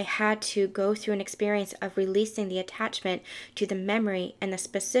 I had to go through an experience of releasing the attachment to the memory and the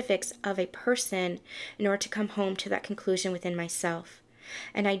specifics of a person in order to come home to that conclusion within myself.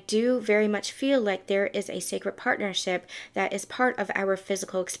 And I do very much feel like there is a sacred partnership that is part of our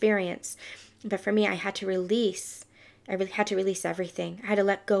physical experience. But for me, I had to release everything. I had to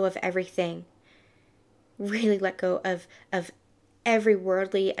let go of everything. Really let go of every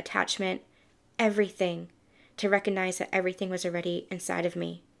worldly attachment, everything, to recognize that everything was already inside of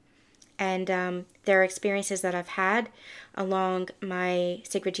me. And there are experiences that I've had along my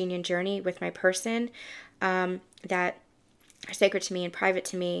sacred union journey with my person that are sacred to me and private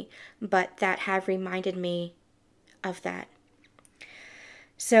to me, but that have reminded me of that.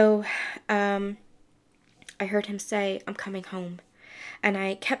 So I heard him say, "I'm coming home." And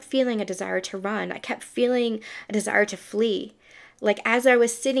I kept feeling a desire to run. I kept feeling a desire to flee. Like as I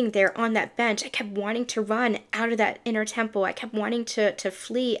was sitting there on that bench, I kept wanting to run out of that inner temple. I kept wanting to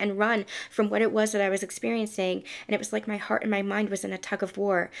flee and run from what it was that I was experiencing. And it was like my heart and my mind was in a tug of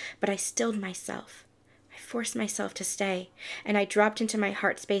war. But I stilled myself. I forced myself to stay, and I dropped into my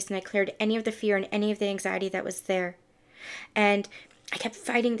heart space, and I cleared any of the fear and any of the anxiety that was there. And I kept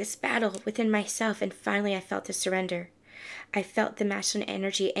fighting this battle within myself, and finally I felt the surrender. I felt the masculine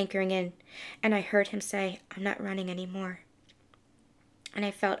energy anchoring in, and I heard him say, I'm not running anymore. And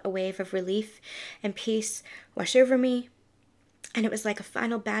I felt a wave of relief and peace wash over me, and it was like a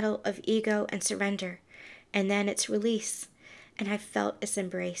final battle of ego and surrender, and then its release, and I felt its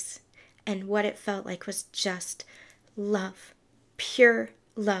embrace. And what it felt like was just love, pure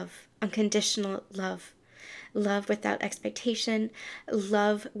love, unconditional love. Love without expectation,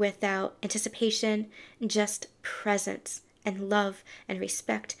 love without anticipation, just presence and love and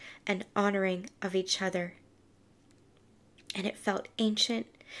respect and honoring of each other. And it felt ancient,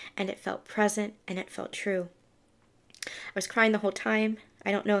 and it felt present, and it felt true. I was crying the whole time.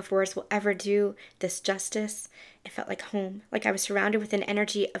 I don't know if words will ever do this justice. It felt like home, like I was surrounded with an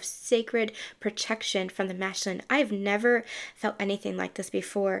energy of sacred protection from the masculine. I have never felt anything like this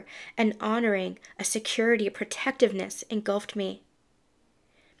before. An honoring, a security, a protectiveness engulfed me.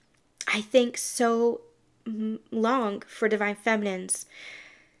 I think so long for divine feminines.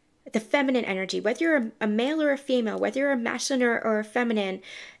 The feminine energy, whether you're a male or a female, whether you're a masculine or a feminine,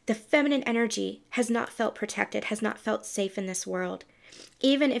 the feminine energy has not felt protected, has not felt safe in this world.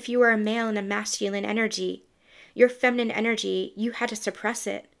 Even if you are a male in a masculine energy, your feminine energy, you had to suppress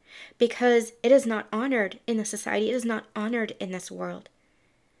it because it is not honored in the society. It is not honored in this world.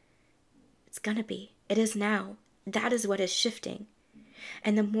 It's gonna be. It is now. That is what is shifting.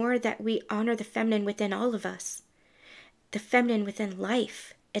 And the more that we honor the feminine within all of us, the feminine within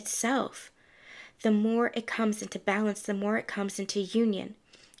life itself, the more it comes into balance, the more it comes into union,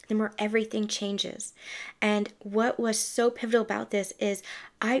 the more everything changes. And what was so pivotal about this is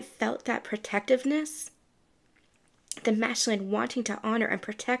I felt that protectiveness, the masculine wanting to honor and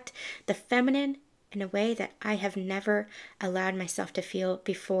protect the feminine in a way that I have never allowed myself to feel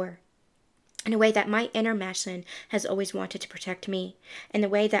before. In a way that my inner masculine has always wanted to protect me. In the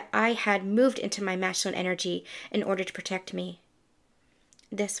way that I had moved into my masculine energy in order to protect me.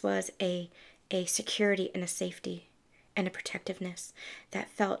 This was a security and a safety and a protectiveness that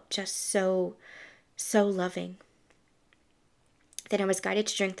felt just so loving. Then I was guided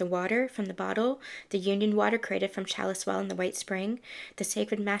to drink the water from the bottle, the union water created from Chalice Well in the White Spring, the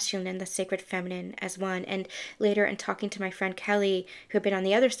sacred masculine and the sacred feminine as one. And later, in talking to my friend Kelly, who had been on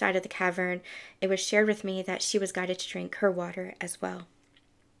the other side of the cavern, it was shared with me that she was guided to drink her water as well.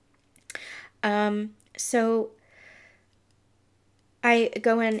 So I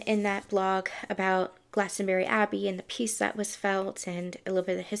go in that blog about Glastonbury Abbey and the peace that was felt and a little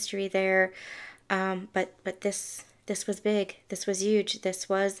bit of the history there. But this was big. This was huge. This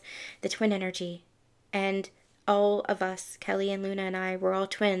was the twin energy. And all of us, Kelly and Luna and I, were all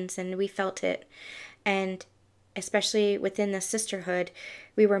twins, and we felt it. And especially within the sisterhood,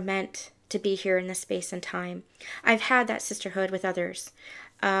 we were meant to be here in this space and time. I've had that sisterhood with others.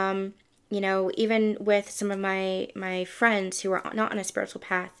 Even with some of my friends who are not on a spiritual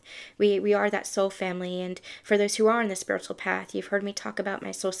path, we are that soul family. And for those who are on the spiritual path, you've heard me talk about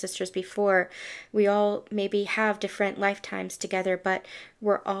my soul sisters before. We all maybe have different lifetimes together, but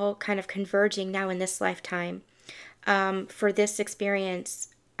we're all kind of converging now in this lifetime. For this experience,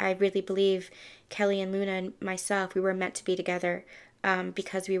 I really believe Kelly and Luna and myself, we were meant to be together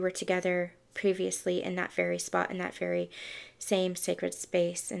because we were together previously in that very spot, in that very same sacred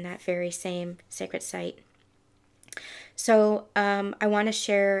space, in that very same sacred site. So I want to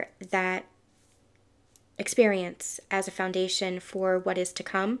share that experience as a foundation for what is to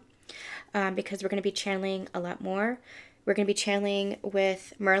come, because we're going to be channeling a lot more. We're going to be channeling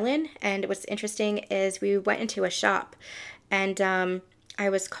with Merlin, and what's interesting is we went into a shop, and I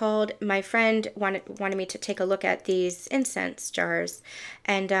was called, my friend wanted me to take a look at these incense jars,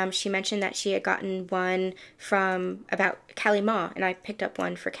 and she mentioned that she had gotten one from about Kali Ma, and I picked up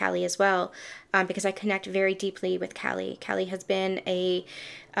one for Kali as well, because I connect very deeply with Kali. Kali has been a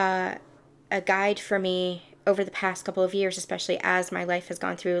guide for me over the past couple of years, especially as my life has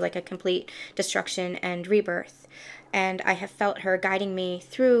gone through like a complete destruction and rebirth. And I have felt her guiding me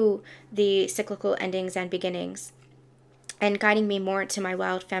through the cyclical endings and beginnings, and guiding me more into my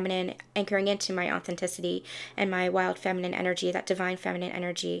wild feminine, anchoring into my authenticity and my wild feminine energy, that divine feminine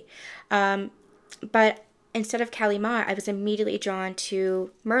energy. But instead of Kali Ma, I was immediately drawn to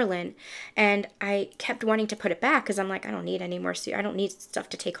Merlin, and I kept wanting to put it back because I'm like, I don't need any more. I don't need stuff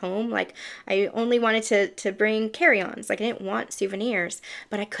to take home. Like, I only wanted to bring carry-ons. Like, I didn't want souvenirs,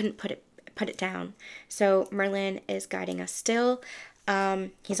 but I couldn't put it down. So Merlin is guiding us still.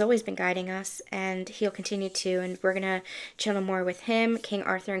 He's always been guiding us, and he'll continue to, and we're going to channel more with him. King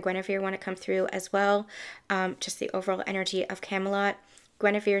Arthur and Guinevere want to come through as well. Just the overall energy of Camelot.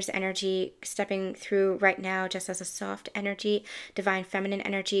 Guinevere's energy stepping through right now just as a soft energy, divine feminine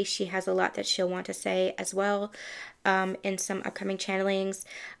energy. She has a lot that she'll want to say as well in some upcoming channelings,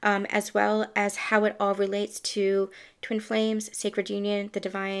 as well as how it all relates to twin flames, sacred union, the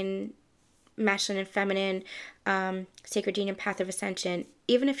divine masculine and feminine, sacred union path of ascension.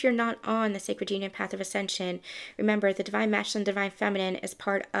 Even if you're not on the sacred union path of ascension, remember the divine masculine, divine feminine is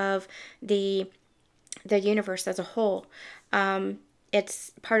part of the universe as a whole.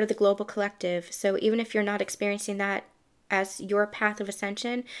 It's part of the global collective. So even if you're not experiencing that as your path of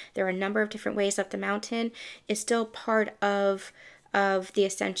ascension, there are a number of different ways up the mountain, is still part of the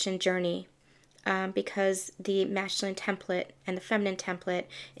ascension journey. Because the masculine template and the feminine template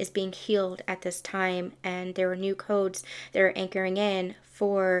is being healed at this time, and there are new codes that are anchoring in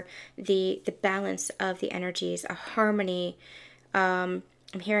for the balance of the energies, a harmony. I'm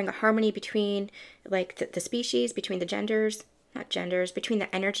hearing a harmony between like the species, between the genders, not genders, between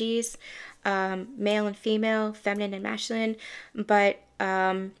the energies, male and female, feminine and masculine, but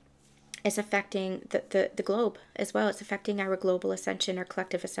it's affecting the globe as well. It's affecting our global ascension, our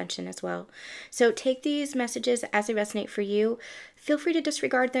collective ascension as well. So take these messages as they resonate for you. Feel free to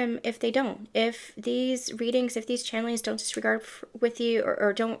disregard them if they don't. If these readings, if these channelings don't disregard with you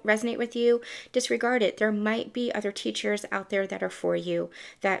or don't resonate with you, disregard it. There might be other teachers out there that are for you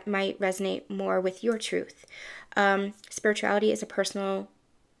that might resonate more with your truth. Spirituality is a personal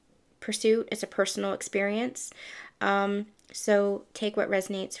pursuit. It's a personal experience. So take what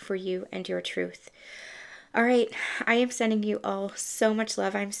resonates for you and your truth. All right, I am sending you all so much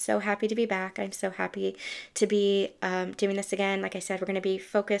love. I'm so happy to be back. I'm so happy to be doing this again. Like I said, we're going to be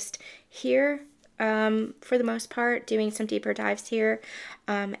focused here for the most part, doing some deeper dives here.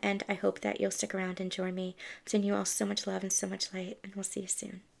 And I hope that you'll stick around and join me. I'm sending you all so much love and so much light, and we'll see you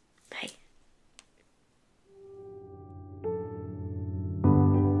soon. Bye.